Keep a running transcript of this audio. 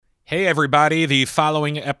Hey everybody, the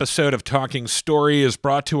following episode of Talking Story is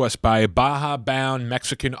brought to us by Baja Bound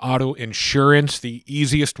Mexican Auto Insurance, the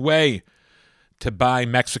easiest way to buy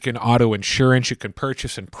Mexican auto insurance. You can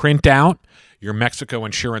purchase and print out your Mexico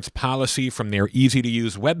insurance policy from their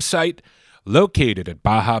easy-to-use website located at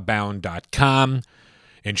bajabound.com.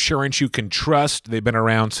 Insurance you can trust. They've been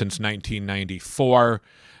around since 1994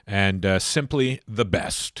 and simply the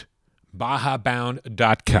best.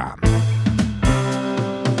 bajabound.com.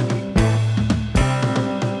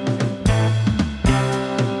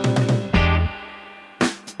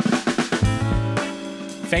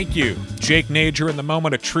 Thank you, Jake Nager in the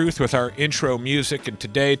Moment of Truth with our intro music. And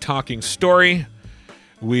today, Talking Story,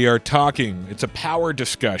 we are talking, it's a power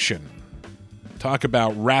discussion. Talk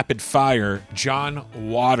about rapid fire, John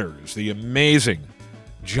Waters, the amazing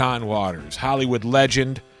John Waters, Hollywood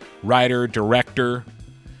legend, writer, director,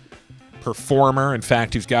 performer. In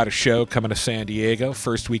fact, he's got a show coming to San Diego,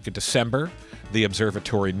 first week of December, the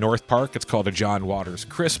Observatory North Park. It's called A John Waters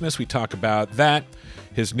Christmas. We talk about that,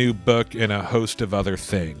 his new book, and a host of other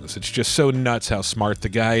things. It's just so nuts how smart the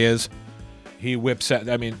guy is. He whips out,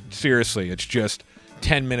 I mean, seriously, it's just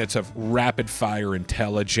 10 minutes of rapid fire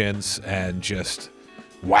intelligence and just,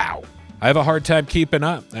 wow. I have a hard time keeping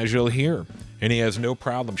up, as you'll hear. And he has no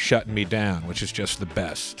problem shutting me down, which is just the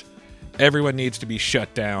best. Everyone needs to be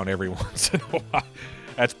shut down every once in a while.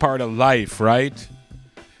 That's part of life, right?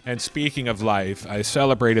 And speaking of life, I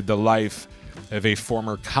celebrated the life of a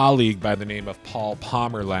former colleague by the name of Paul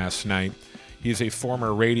Palmer last night. He's a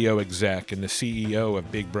former radio exec and the CEO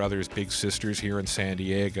of Big Brothers Big Sisters here in San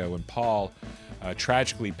Diego. And Paul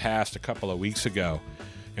tragically passed a couple of weeks ago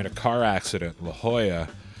in a car accident in La Jolla.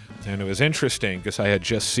 And it was interesting because I had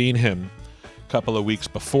just seen him a couple of weeks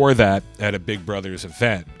before that at a Big Brothers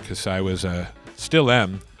event, because I was, still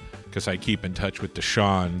am, because I keep in touch with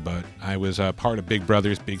Deshaun, but I was part of Big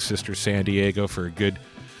Brothers Big Sisters San Diego for a good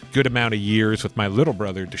amount of years with my little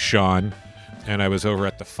brother Deshaun, and I was over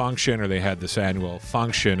at the function, or they had this annual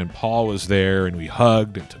function, and Paul was there, and we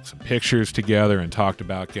hugged and took some pictures together and talked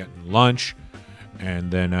about getting lunch,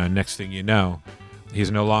 and then next thing you know, he's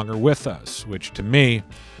no longer with us, which to me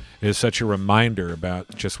is such a reminder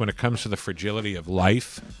about just when it comes to the fragility of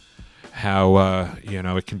life, how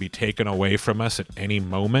it can be taken away from us at any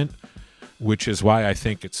moment, which is why I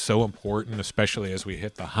think it's so important, especially as we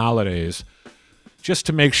hit the holidays, just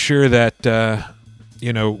to make sure that,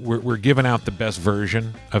 we're giving out the best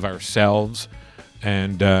version of ourselves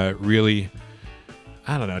and really,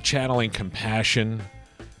 channeling compassion,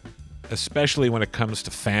 especially when it comes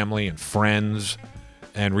to family and friends,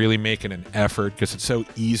 and really making an effort, because it's so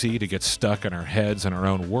easy to get stuck in our heads and our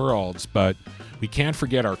own worlds, but we can't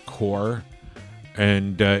forget our core,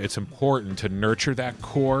 and it's important to nurture that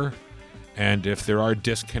core. And if there are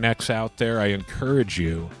disconnects out there, I encourage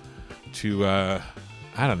you to,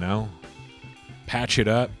 patch it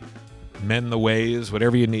up, mend the ways,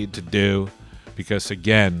 whatever you need to do, because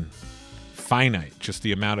again, finite, just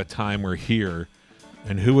the amount of time we're here.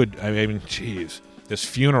 And this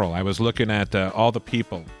funeral, I was looking at all the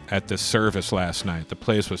people at this service last night. The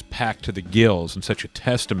place was packed to the gills, and such a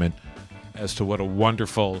testament as to what a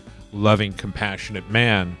wonderful, loving, compassionate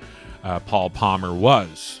man Paul Palmer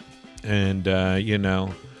was. And,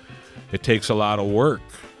 it takes a lot of work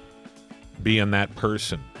being that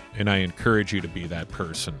person, and I encourage you to be that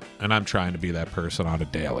person, and I'm trying to be that person on a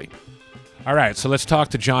daily. All right, so let's talk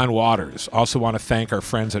to John Waters. Also want to thank our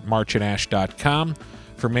friends at marchandash.com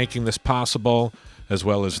for making this possible, as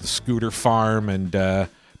well as the Scooter Farm and a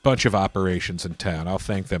bunch of operations in town. I'll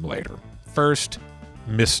thank them later. First,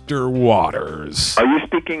 Mr. Waters. Are you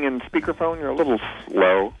speaking in speakerphone? You're a little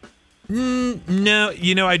slow.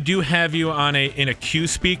 No, I do have you on in a Q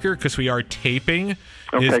speaker because we are taping.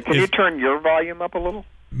 Okay, can you turn your volume up a little?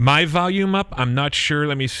 My volume up? I'm not sure.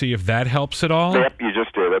 Let me see if that helps at all. Yep, you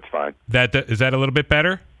just did. That's fine. Is that a little bit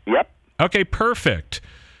better? Yep. Okay, perfect.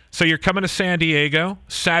 So you're coming to San Diego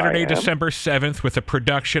Saturday, December 7th with a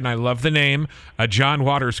production, I love the name, A John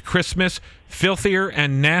Waters Christmas, Filthier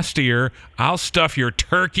and Nastier, I'll Stuff Your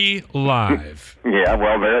Turkey Live. Yeah,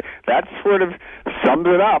 well, that sort of sums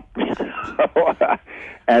it up.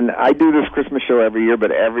 And I do this Christmas show every year,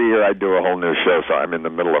 but every year I do a whole new show, so I'm in the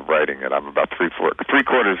middle of writing it. I'm about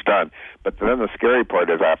three-quarters done. But then the scary part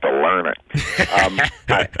is I have to learn it.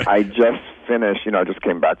 I just finished, I just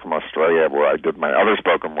came back from Australia where I did my other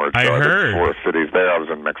spoken word show. I heard. I did 4 cities there. I was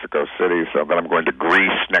in Mexico City, so then I'm going to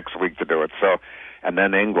Greece next week to do it. And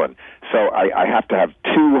then England. So I have to have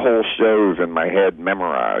 2 whole shows in my head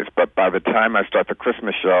memorized. But by the time I start the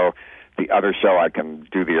Christmas show, the other show I can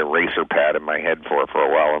do the eraser pad in my head for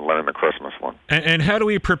a while and learn the Christmas one. And how do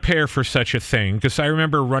we prepare for such a thing? Because I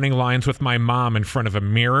remember running lines with my mom in front of a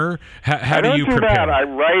mirror. How do you prepare? That. I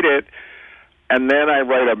write it, and then I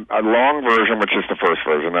write a long version, which is the first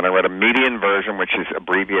version. Then I write a median version, which is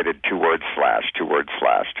abbreviated 2 word slash, 2 word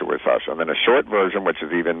slash, 2 word slash. And then a short version, which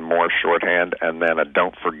is even more shorthand. And then a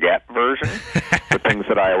don't forget version, the things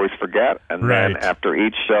that I always forget. And then after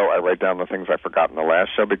each show, I write down the things I forgot in the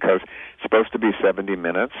last show, because it's supposed to be 70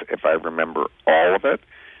 minutes. If I remember all of it,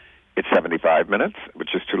 it's 75 minutes,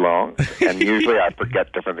 which is too long. And usually I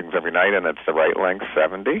forget different things every night, and it's the right length,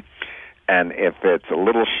 70. And if it's a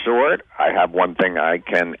little short, I have one thing I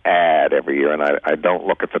can add every year, and I don't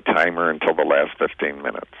look at the timer until the last 15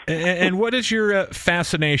 minutes. And what is your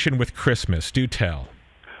fascination with Christmas? Do tell.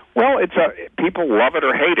 Well, people love it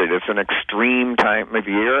or hate it. It's an extreme time of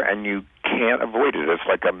year, and you can't avoid it. It's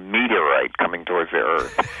like a meteorite coming towards the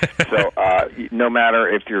earth. So no matter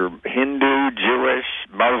if you're Hindu, Jewish,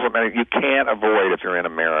 Muslim, you can't avoid, if you're in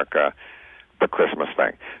America, the Christmas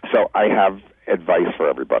thing. So I have advice for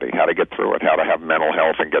everybody, how to get through it, how to have mental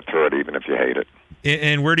health and get through it even if you hate it.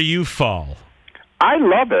 And where do you fall? I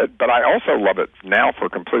love it, but I also love it now for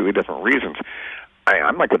completely different reasons.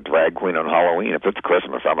 I'm like a drag queen on Halloween. If it's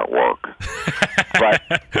Christmas, I'm at work. But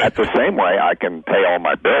at the same way, I can pay all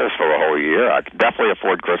my bills for the whole year. I can definitely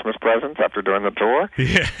afford Christmas presents after doing the tour.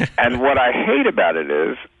 Yeah. And what I hate about it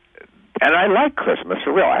is, and I like Christmas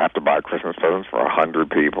for real. I have to buy Christmas presents for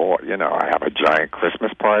 100 people. You know, I have a giant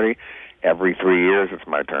Christmas party. Every 3 years, it's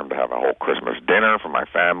my turn to have a whole Christmas dinner for my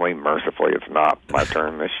family. Mercifully, it's not my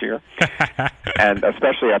turn this year. And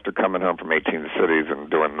especially after coming home from 18 cities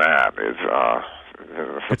and doing that is...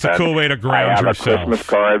 it's a cool way to ground yourself. I have a Christmas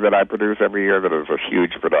card that I produce every year that is a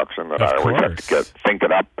huge production that I always have to think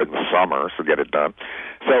it up in the summer to get it done.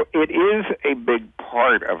 So it is a big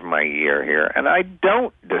part of my year here, and I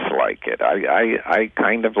don't dislike it. I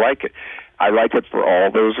kind of like it. I like it for all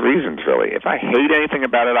those reasons, really. If I hate anything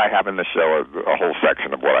about it, I have in the show a whole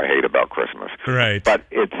section of what I hate about Christmas. Right. But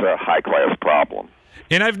it's a high-class problem.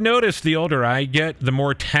 And I've noticed the older I get, the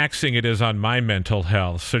more taxing it is on my mental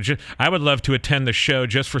health. So I would love to attend the show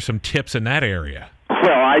just for some tips in that area. Well,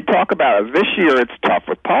 I talk about it. This year it's tough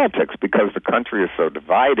with politics because the country is so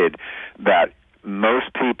divided that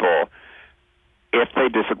most people, if they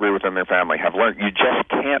disagree within their family, have learned you just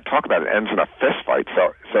can't talk about it. It ends in a fist fight.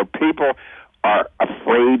 So people are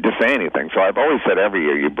afraid to say anything. So I've always said every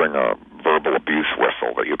year you bring a verbal abuse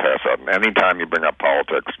whistle that you pass out. And anytime you bring up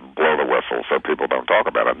politics, blow the whistle so people don't talk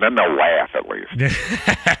about it. And then they'll laugh at least.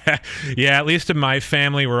 Yeah, at least in my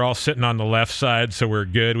family, we're all sitting on the left side, so we're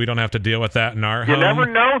good. We don't have to deal with that in our home. You never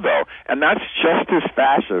know, though. And that's just as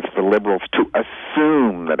fascist for liberals to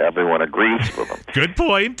assume that everyone agrees with them. Good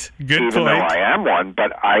point. Even though I am one,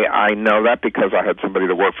 but I know that because I had somebody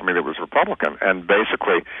that worked for me that was Republican. And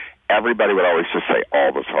basically, everybody would always just say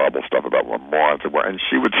all this horrible stuff about what morons it were. And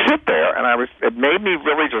she would sit there, and it made me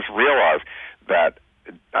really just realize that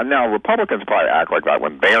now Republicans probably act like that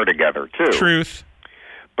when they're together, too. Truth.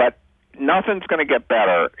 But nothing's going to get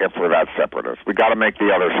better if we're that separatist. We got to make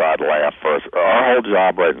the other side laugh first. Our whole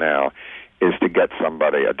job right now is to get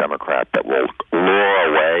somebody, a Democrat, that will lure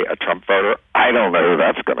away a Trump voter. I don't know who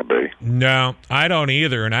that's going to be. No, I don't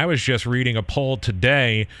either. And I was just reading a poll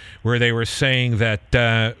today where they were saying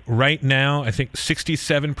that right now, I think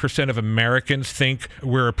 67% of Americans think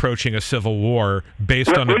we're approaching a civil war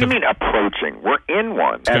based on... What do you mean approaching? We're in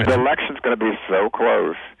one. And the election's going to be so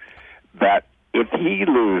close that if he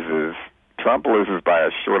loses... Trump loses by a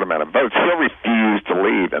short amount of votes, he'll refuse to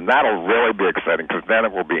leave, and that'll really be exciting because then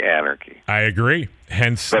it will be anarchy. I agree.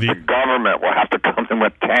 Hence, but the government will have to come in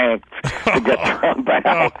with tanks to get Trump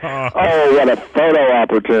out. Oh, what a photo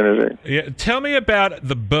opportunity. Yeah, tell me about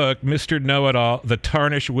the book, Mr. Know-It-All, The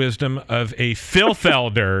Tarnished Wisdom of a Filth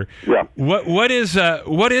Elder. Yeah. What is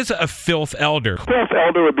a filth elder? Filth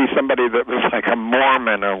elder would be somebody that was like a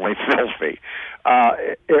Mormon, only filthy.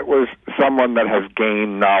 It was someone that has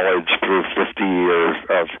gained knowledge through 50 years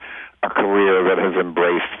of a career that has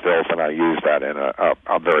embraced filth, and I use that in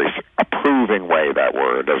a very approving way, that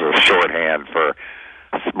word, as a shorthand for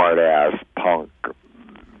smart-ass, punk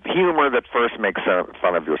humor that first makes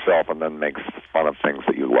fun of yourself and then makes fun of things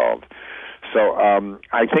that you love. So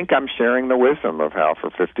I think I'm sharing the wisdom of how for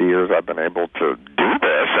 50 years I've been able to do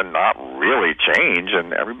this and not really change,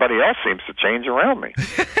 and everybody else seems to change around me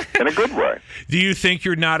in a good way. Do you think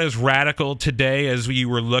you're not as radical today as you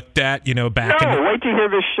were looked at, back in... No, wait to hear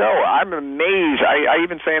this show. I'm amazed. I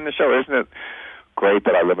even say in the show, isn't it great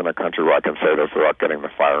that I live in a country where I can say this without getting the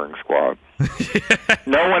firing squad?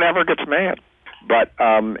 No one ever gets mad. But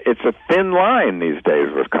it's a thin line these days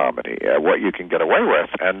with comedy, what you can get away with,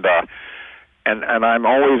 and I'm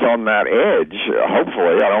always on that edge.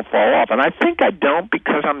 Hopefully, I don't fall off, and I think I don't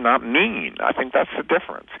because I'm not mean. I think that's the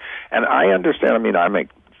difference, and I understand. I mean, I make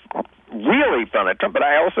really fun of Trump, but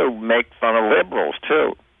I also make fun of liberals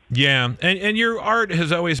too. Yeah, and your art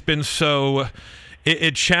has always been so.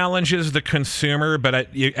 It challenges the consumer,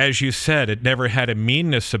 but as you said, it never had a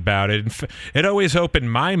meanness about it. It always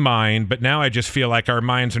opened my mind, but now I just feel like our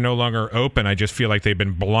minds are no longer open. I just feel like they've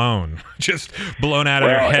been blown, just blown out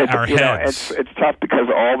of our heads. It's tough because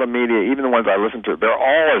all the media, even the ones I listen to, they're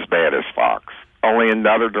all as bad as Fox, only in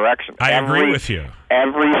the other direction. I agree with you.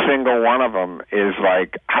 Every single one of them is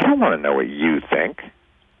like, I don't want to know what you think.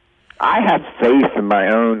 I have faith in my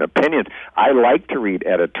own opinions. I like to read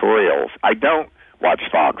editorials. I don't watch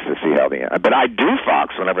Fox to see how but I do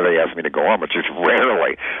Fox whenever they ask me to go on, which is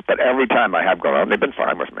rarely. But every time I have gone on, they've been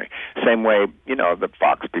fine with me. Same way, the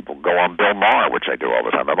Fox people go on Bill Maher, which I do all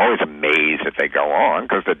the time. I'm always amazed if they go on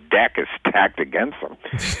because the deck is stacked against them.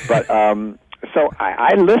 But so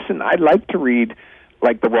I listen. I like to read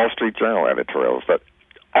like the Wall Street Journal editorials that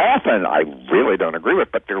often I really don't agree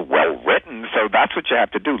with, but they're well written. So that's what you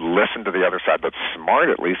have to do. Listen to the other side that's smart,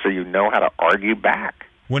 at least, so you know how to argue back.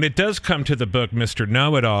 When it does come to the book, Mr.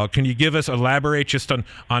 Know-It-All, can you elaborate just on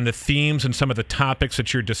the themes and some of the topics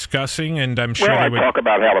that you're discussing? And I'm sure I talk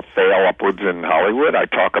about how to fail upwards in Hollywood. I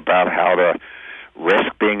talk about how to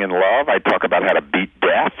risk being in love. I talk about how to beat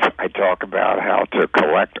death. I talk about how to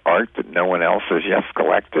collect art that no one else has yet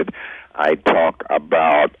collected. I talk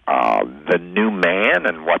about the new man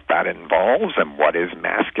and what that involves and what is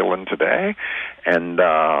masculine today, and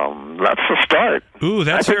that's the start. Ooh,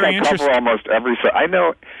 that's very interesting. I cover almost every. I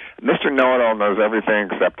know Mr. Know-It-All knows everything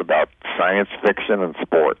except about science fiction and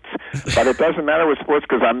sports, but it doesn't matter with sports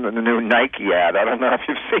because I'm in the new Nike ad. I don't know if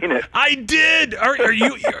you've seen it. I did. Are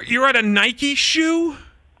you? You're at a Nike shoe?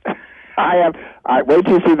 I am. Wait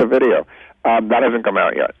till you see the video. That hasn't come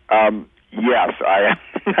out yet. Yes, I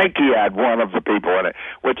Nike had one of the people in it,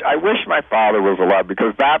 which I wish my father was alive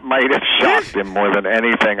because that might have shocked him more than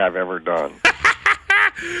anything I've ever done.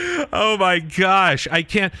 Oh my gosh, I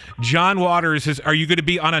can't. John Waters are you going to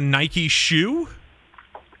be on a Nike shoe?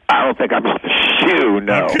 I don't think I'm on the shoe,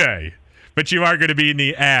 no. Okay, but you are going to be in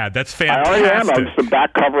the ad. That's fantastic. I already am. I'm the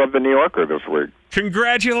back cover of the New Yorker this week.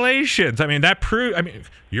 Congratulations. I mean,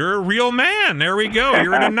 you're a real man. There we go.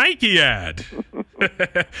 You're in a Nike ad.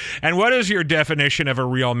 And what is your definition of a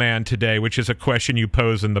real man today, which is a question you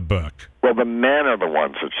pose in the book? Well, the men are the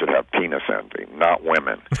ones that should have penis envy, not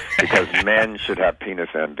women, because men should have penis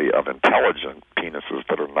envy of intelligent penises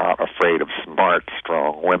that are not afraid of smart,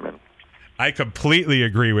 strong women. I completely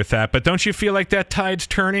agree with that, but don't you feel like that tide's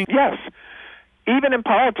turning? Yes. Even in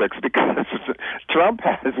politics, because Trump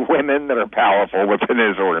has women that are powerful within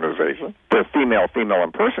his organization. They're female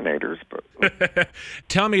impersonators. But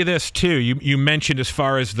tell me this, too. You mentioned as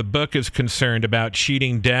far as the book is concerned about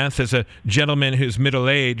cheating death as a gentleman who's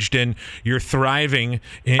middle-aged and you're thriving.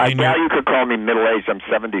 I doubt you could call me middle-aged. I'm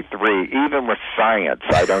 73. Even with science,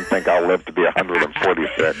 I don't think I'll live to be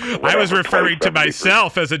 146. I was referring to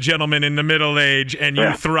myself as a gentleman in the middle age and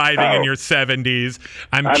you thriving in your 70s.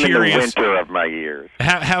 I'm curious. In the winter of my years.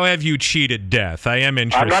 How have you cheated death? I am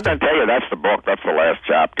interested. I'm not going to tell you. That's the book. That's the last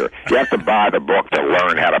chapter. You have to buy the book to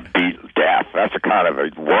learn how to beat death. That's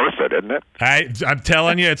worth it, isn't it? I'm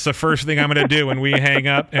telling you, it's the first thing I'm going to do when we hang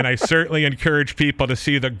up, and I certainly encourage people to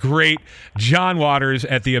see the great John Waters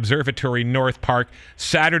at the Observatory North Park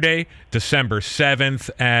Saturday, December 7th,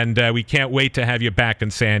 and we can't wait to have you back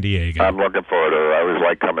in San Diego. I'm looking forward to it. I always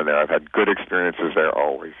like coming there. I've had good experiences there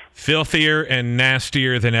always. Filthier and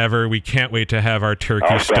nastier than ever. We can't wait to have our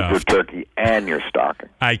turkey stuffed. Your turkey and your stocking.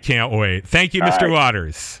 I can't wait. Thank you, Mr.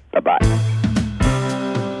 Waters. Bye-bye.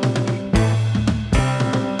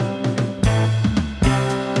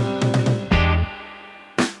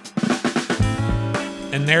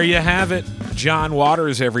 And there you have it. John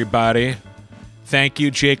Waters, everybody. Thank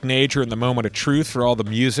you, Jake Nager and the Moment of Truth, for all the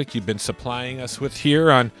music you've been supplying us with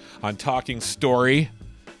here on Talking Story.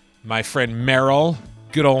 My friend Meryl,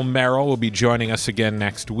 good old Meryl, will be joining us again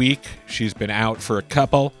next week. She's been out for a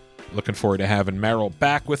couple. Looking forward to having Meryl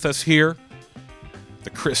back with us here. The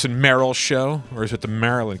Chris and Meryl show, or is it the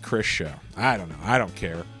Meryl and Chris show? I don't know. I don't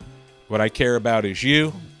care. What I care about is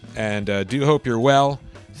you, and do hope you're well.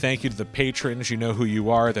 Thank you to the patrons. You know who you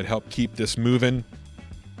are that help keep this moving.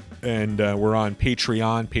 And we're on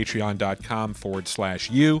Patreon,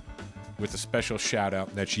 patreon.com/you, with a special shout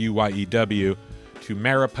out, that's UYEW, to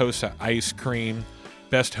Mariposa Ice Cream,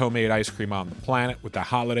 best homemade ice cream on the planet, with the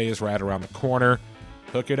holidays right around the corner.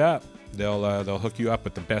 Hook it up. They'll hook you up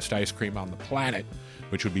with the best ice cream on the planet,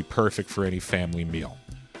 which would be perfect for any family meal.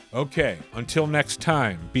 Okay, until next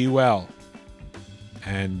time, be well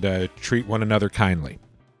and treat one another kindly.